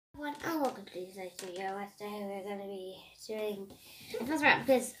welcome to today's video. Today we're going to be doing a first rap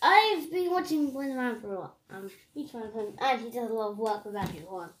because I've been watching Boyintheband for a while. I'm a huge fan of him, and he does a lot of work with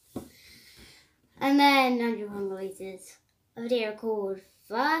Huang. And then Huang releases a video called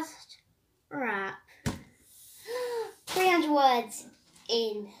First Rap 300 words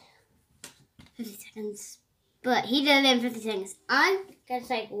in 50 seconds. But he did it in 50 seconds. I'm going to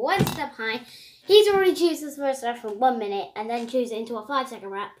take one step behind. He's already chosen his first rap for 1 minute and then choose it into a 5-second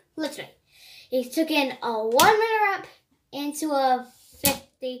rap. Literally. He took in a 1 minute rap into a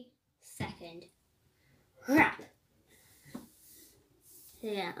 50-second rap. So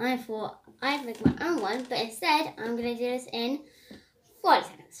yeah, I thought I'd make my own one, but instead I'm going to do this in 40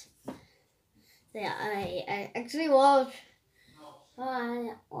 seconds. So yeah, I actually watched.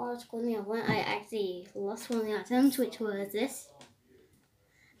 I actually lost one of the items, which was this.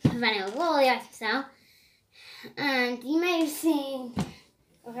 But anyway, all the items now. And you may have seen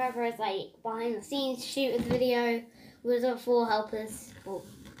whoever is like behind the scenes shoot of the video was 4 helpers, or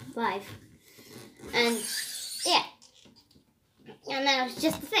 5. And yeah. And that was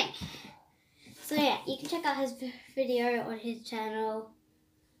just the thing. So yeah, you can check out his video on his channel.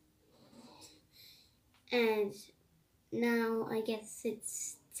 And now I guess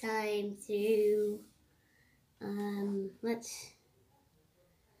it's time to let's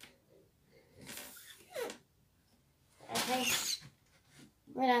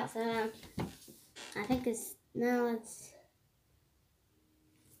right outside. I think it's now it's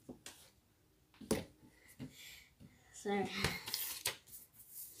so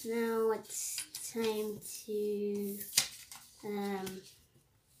now it's time to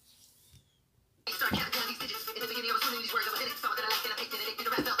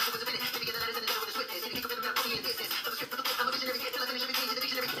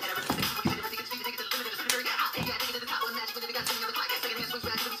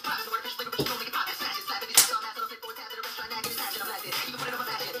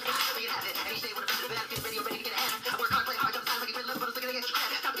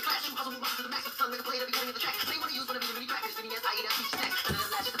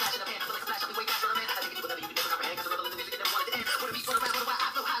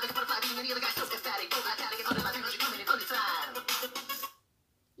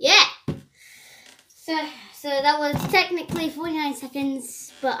yeah. So that was technically 49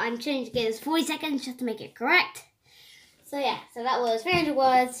 seconds, but I'm changing it as 40 seconds just to make it correct. So yeah, so that was 300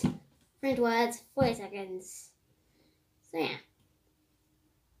 words, 40 seconds. So yeah.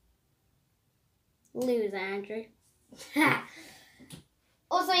 Loser, Andrew.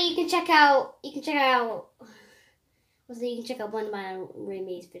 Also, you can check out one of my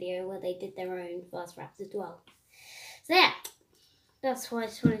Roomie's video where they did their own fast raps as well. So yeah, that's what I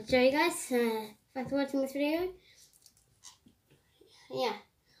just wanted to show you guys. Thanks for watching this video. Yeah.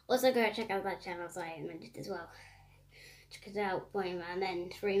 Also go check out that channel, so I mentioned as well. Check it out, Boyintheband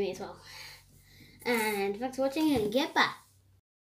and Roomie as well. And thanks for watching and get back.